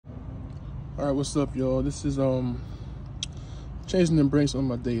Alright, what's up, y'all? This is changing the brakes on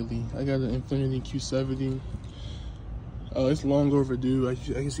my daily. I got an Infiniti Q70. It's long overdue. As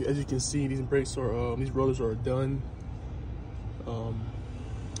you can see, these brakes are these rollers are done.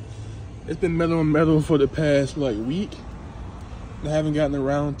 It's been metal on metal for the past like week. I haven't gotten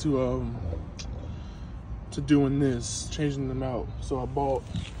around to doing this, changing them out. So I bought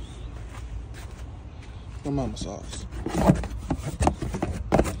my mama sauce.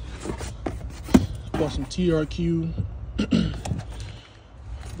 Bought some TRQ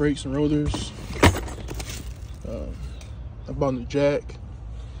brakes and rotors. I bought a new jack.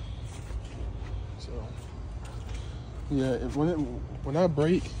 So yeah, when I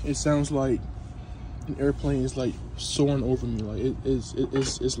brake, it sounds like an airplane is like soaring over me. Like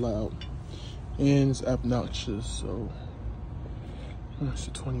it's loud and it's obnoxious. So it's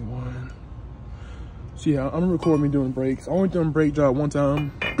 21. So yeah, I'm gonna record me doing brakes. I only done a brake job one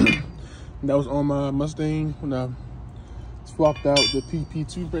time. That was on my Mustang when I swapped out the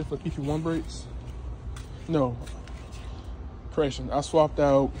PP2 brakes for PP1 brakes. No, correction. I swapped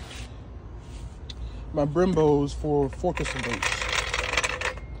out my Brimbos for 4-piston brakes.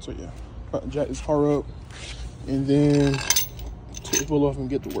 So yeah, jack this car up and then take the wheel off and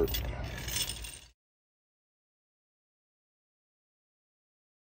get to work.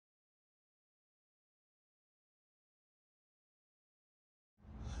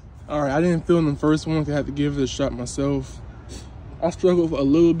 All right, I didn't film the first one because I had to give it a shot myself. I struggled a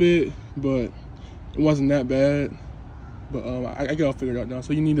little bit, but it wasn't that bad. But I got it all figured out now.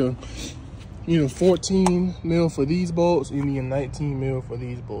 So you need a 14 mil for these bolts. You need a 19 mil for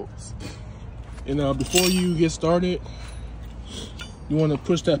these bolts. And before you get started, you want to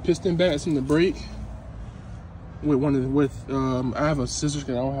push that piston back. It's in the brake. I have a scissors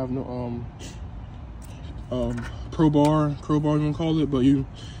because I don't have no crowbar you want to call it, but you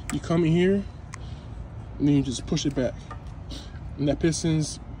come in here and then you just push it back, and that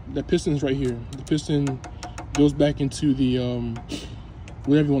piston's right here. The piston goes back into the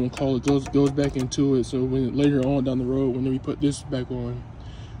whatever you want to call it, goes back into it. So when later on down the road, whenever you put this back on,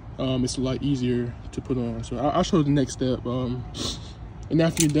 it's a lot easier to put on. So I'll show you the next step. And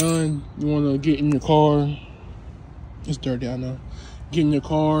after you're done, you want to get in your car. It's dirty, I know. Get in your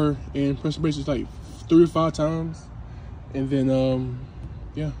car and press the brakes like 3 or 5 times, and then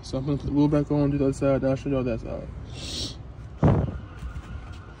yeah. So I'm gonna put the wheel back on, do the other side, then I'll show y'all that side.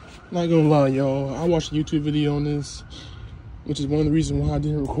 Not gonna lie, y'all, I watched a YouTube video on this, which is one of the reasons why I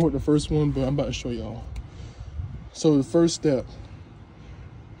didn't record the first one, but I'm about to show y'all. So the first step,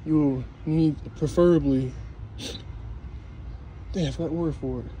 you will need, preferably, damn, I forgot the word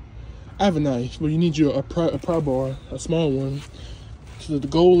for it. I have a knife, but you need a pry bar, a small one. So the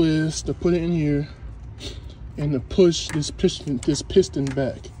goal is to put it in here and to push this piston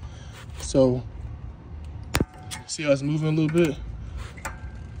back. So see how it's moving a little bit?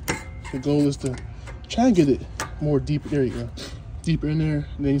 The goal is to try and get it more deep. There you go. Deeper in there.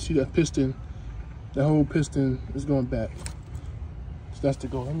 And then you see that piston, that whole piston is going back. So that's the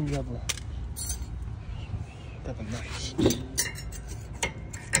goal. Let me grab a knife.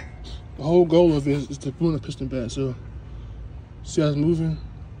 The whole goal of it is to pull the piston back. So see how it's moving?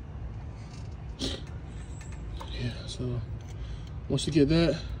 Yeah, so once you get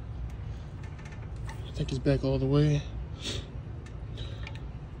that, I think it's back all the way.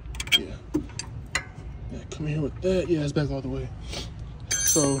 Yeah, come in here with that. Yeah, it's back all the way.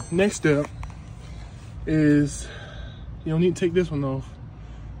 So next step is, you don't need to take this one off.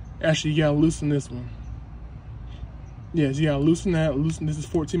 Actually, you gotta loosen this one. Yes, you gotta loosen that. This is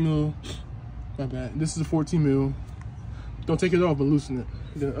 14 mil. My bad. This is a 14 mil. Don't take it off, but loosen it.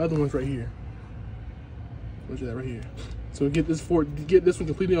 The other one's right here. Where's that? Right here. So get this one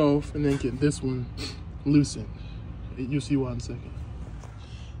completely off, and then get this one loosened. You'll see why in a second.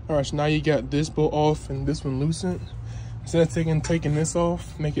 All right, so now you got this bolt off and this one loosened. Instead of taking this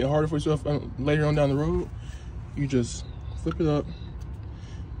off, make it harder for yourself later on down the road, you just flip it up,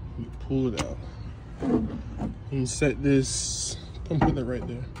 you pull it out, and you set this. I'm putting it right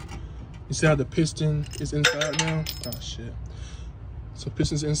there. You see how the piston is inside now? Oh shit. So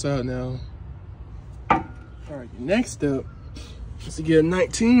piston's inside now. All right, your next step is to get a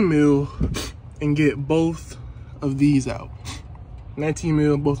 19 mil and get both of these out. 19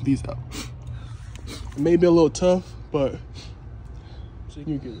 mil, both of these out. It may be a little tough, but so you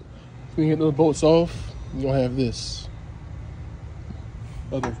can get it. When you get those bolts off, you're gonna have this.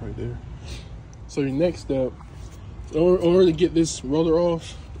 Other right there. So your next step, in order to get this roller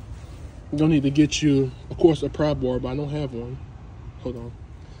off, you're gonna need to get you, of course, a pry bar, but I don't have one. Hold on.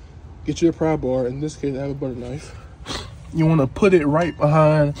 Get you a pry bar. In this case, I have a butter knife. You want to put it right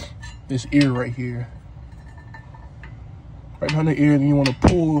behind this ear right here. Right behind the ear, and you want to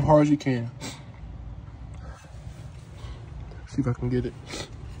pull as hard as you can. See if I can get it.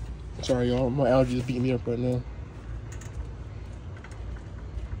 Sorry, y'all. My allergies is beating me up right now.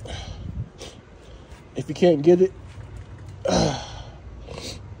 If you can't get it,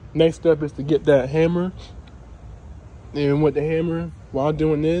 next step is to get that hammer. And with the hammer, while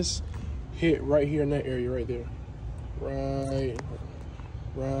doing this, hit right here in that area right there. Right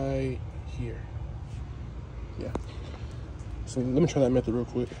here. Yeah. So let me try that method real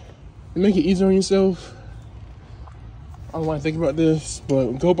quick. To make it easier on yourself, I don't want to think about this,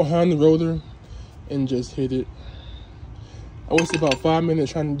 but go behind the roller and just hit it. I wasted about 5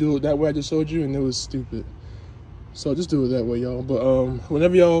 minutes trying to do it that way I just showed you, and it was stupid. So just do it that way, y'all. But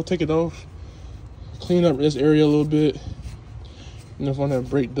whenever y'all take it off, clean up this area a little bit. You know, if I want to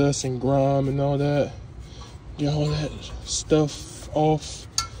break dust and grime and all that, get all that stuff off.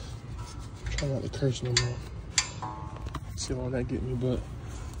 Try not to curse no more. See all that get me, but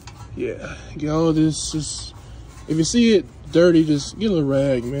yeah, get all this. Just if you see it dirty, just get a little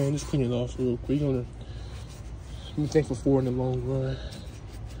rag, man. Just clean it off real quick. You're gonna be thankful for in the long run.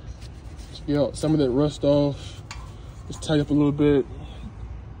 Just get out some of that rust off. Just tighten up a little bit.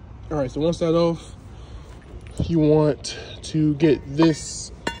 All right, so once that's off, you want to get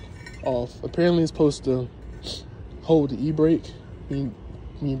this off. Apparently, it's supposed to hold the e-brake. When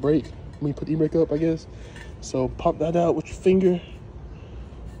you put the e-brake up, I guess. So pop that out with your finger.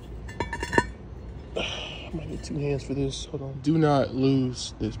 I might need 2 hands for this. Hold on. Do not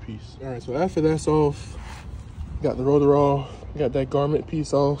lose this piece. All right, so after that's off, got the roller off, got that garment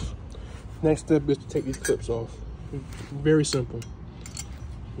piece off. Next step is to take these clips off. Very simple.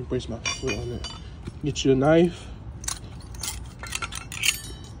 Let me brace my foot on it. Get you a knife,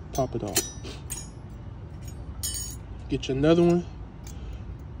 pop it off. Get you another one.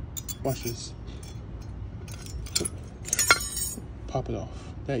 Watch this. Pop it off.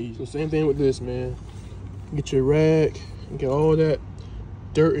 That easy. So same thing with this, man. Get your rag and get all that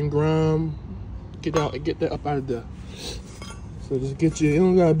dirt and grime. Get that up out of there. So just get you. It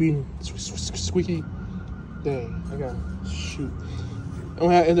don't gotta be squeaky. Dang, I gotta shoot.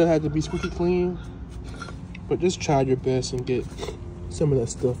 It don't have to be squeaky clean, but just try your best and get some of that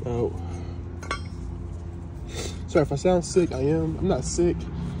stuff out. Sorry if I sound sick. I am. I'm not sick.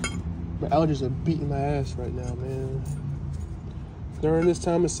 My allergies are beating my ass right now, man. During this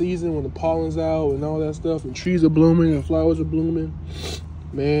time of season, when the pollen's out and all that stuff, and trees are blooming and flowers are blooming,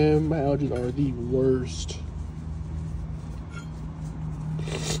 man, my allergies are the worst.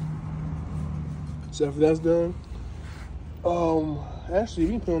 So after that's done, actually,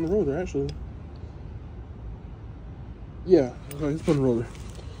 we can put on the roller, actually. Yeah, okay, let's put on the roller.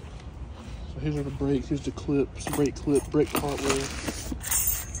 So here's the brakes, here's the clips, brake clip, brake hardware.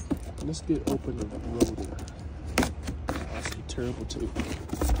 Let's get open the roller. That's terrible too.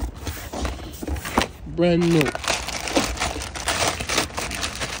 Brand new.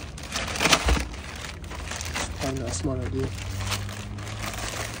 Probably not a smart idea.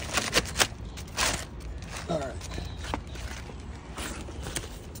 Alright.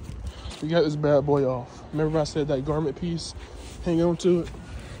 We got this bad boy off. Remember I said that garment piece? Hang on to it.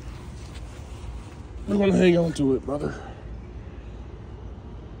 We're gonna hang on to it, brother.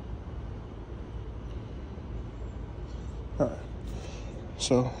 Alright.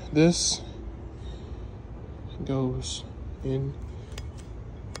 So this goes in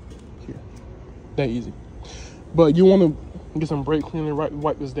here. That easy. But you want to get some brake cleaner,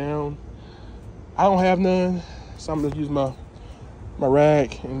 wipe this down. I don't have none, so I'm gonna use my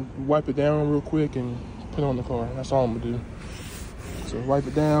rag and wipe it down real quick and put it on the car. That's all I'm gonna do. So wipe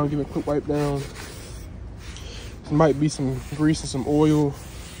it down, give it a quick wipe down. There might be some grease and some oil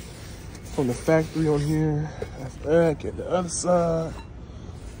from the factory on here. After that, get the other side.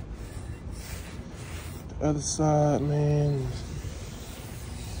 The other side, man.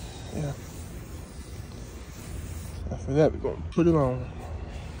 Yeah. After that, we're gonna put it on.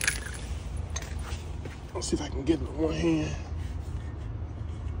 Let's see if I can get it with one hand.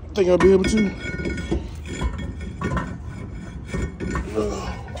 I think I'll be able to.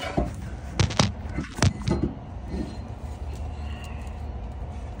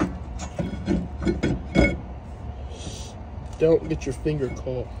 Don't get your finger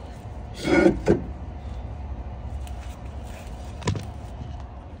caught.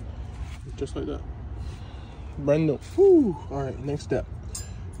 Just like that. Brand new. Whew. All right, next step.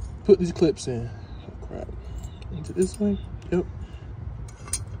 Put these clips in. Oh crap. Into this way. Yep.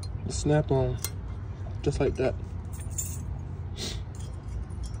 Snap on. Just like that.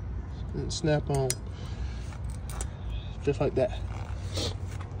 And snap on. Just like that.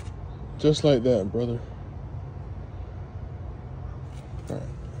 Just like that, brother. All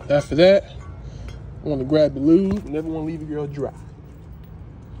right. After that, I want to grab the lube. Never want to leave a girl dry.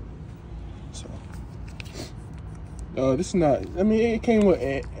 So, this is not, I mean, it came with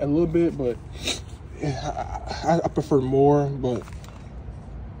a little bit, but I prefer more. But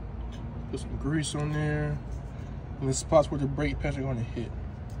put some grease on there. And the spots where the brake pads are going to hit.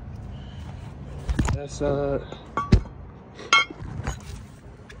 That side.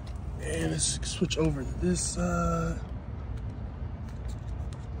 And let's switch over to this side.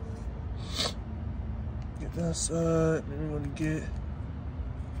 Get that side. Then we're going to get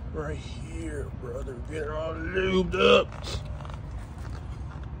right here, brother. Get it all lubed up.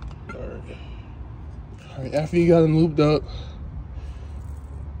 Alright. Alright, after you got them lubed up,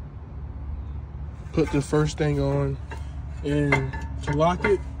 put the first thing on, and to lock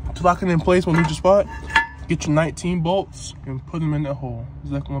it in place on neutral spot, get your 19 bolts and put them in that hole.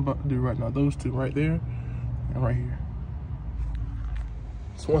 Exactly what I'm about to do right now. Those two right there and right here.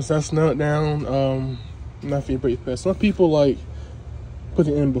 So once that's snug down, not for your brake pads. Some people like put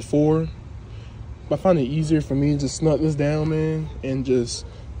it in before, but I find it easier for me to just snug this down, man, and just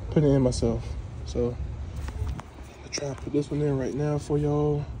put it in myself. So I'm gonna try to put this one in right now for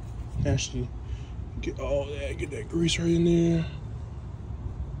y'all. Actually, get all that, get that grease right in there.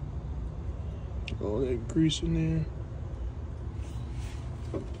 All that grease in there.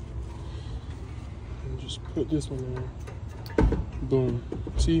 And just put this one in. Boom.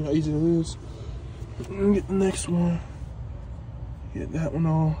 See how easy it is? And get the next one. Get that one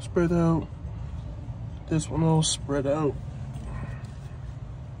all spread out. This one all spread out.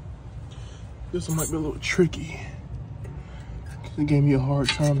 This one might be a little tricky. It gave me a hard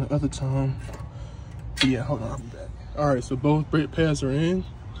time the other time. But yeah, hold on, I'll be back. Alright, so both brake pads are in.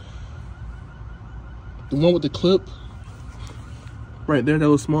 The one with the clip, right there, that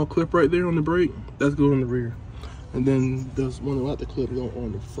little small clip right there on the brake, that's going on the rear. And then there's one without the clip going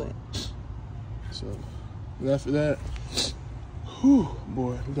on the front. So, and after that, whew,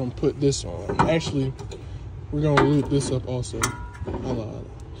 boy, we're gonna put this on. Actually, we're gonna lube this up also. I lied.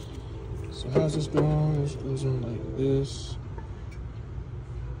 So how's this going? This goes in like this.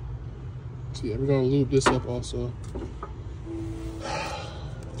 So yeah, we're gonna lube this up also.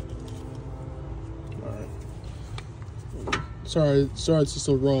 Sorry it's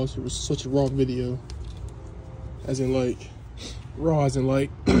so raw. It was such a raw video. As in like, raw as in like,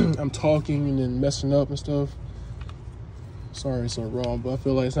 I'm talking and then messing up and stuff. Sorry it's so raw, but I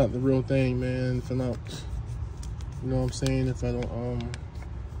feel like it's not the real thing, man. If I'm not, you know what I'm saying? If I don't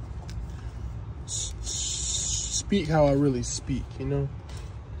speak how I really speak, you know?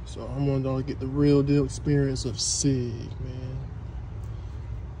 So I'm gonna get the real deal experience of SIG, man.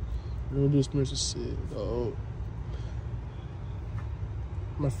 Real deal experience of SIG, dog.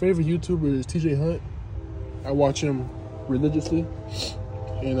 My favorite YouTuber is TJ Hunt. I watch him religiously.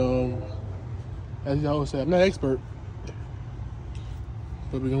 And as I always say, I'm not an expert,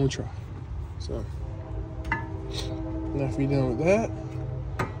 but we're gonna try. So now if you're done with that,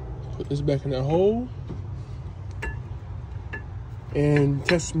 put this back in that hole and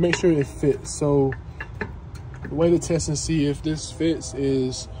test, make sure it fits. So the way to test and see if this fits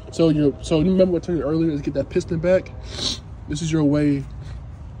is, so you remember what I told you earlier, is get that piston back. This is your way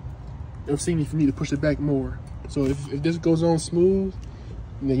of seeing if you need to push it back more. So if this goes on smooth,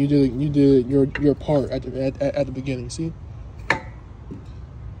 then you did your part at the beginning. See,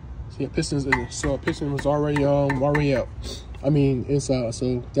 yeah, pistons in it. So piston was already out. I mean inside.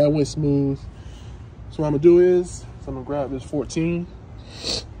 So that went smooth. So what I'm gonna do is, I'm gonna grab this 14.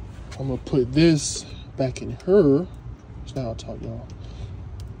 I'm gonna put this back in her. That's how I'll talk, y'all.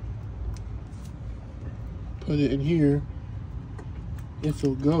 Put it in here. If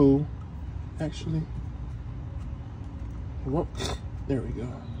it'll go. Actually, well, there we go.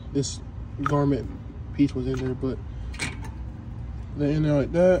 This garment piece was in there, but they're in there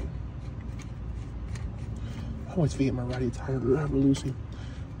like that. I always forget my righty tire, Lucy.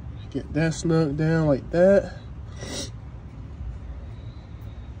 Get that snug down like that.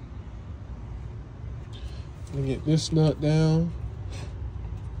 And get this snug down.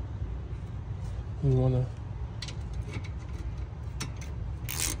 You wanna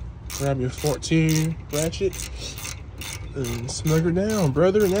grab your 14 ratchet and snug her down,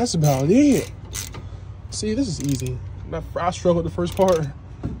 brother, and that's about it. See, this is easy. I struggled the first part.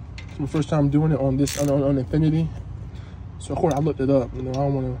 It's my first time doing it on this on Infinity. So of course I looked it up. You know, I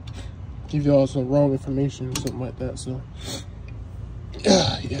don't want to give y'all some wrong information or something like that. So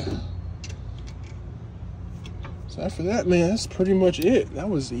yeah. So after that, man, that's pretty much it. That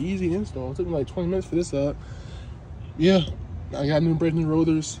was the easy install. It took me like 20 minutes for this up. Yeah, I got new brakes, new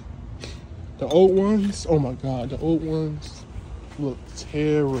rotors. The old ones, oh my God, the old ones look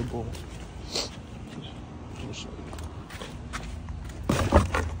terrible. Let me show you.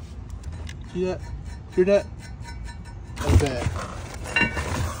 See that? Hear that? That's bad.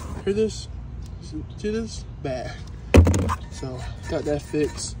 Hear this? See this? Bad. So, got that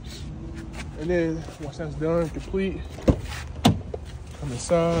fixed. And then, once that's done, complete, come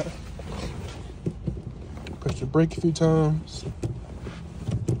inside, press the brake a few times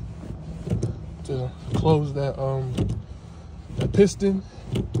to close that that piston.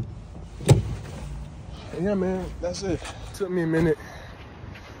 And yeah, man, that's it. Took me a minute,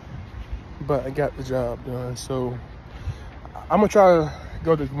 but I got the job done. So I'm gonna try to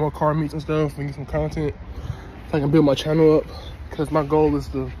go to more car meets and stuff and get some content so I can build my channel up, because my goal is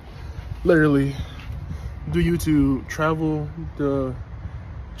to literally do YouTube, travel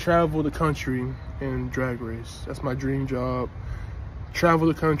the country and drag race. That's my dream job. Travel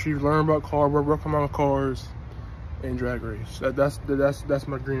the country, learn about cars, work on my cars, and drag race. That's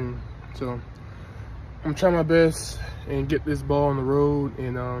my dream. So I'm trying my best and get this ball on the road.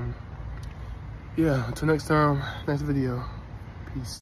 And yeah, until next time, next video. Peace.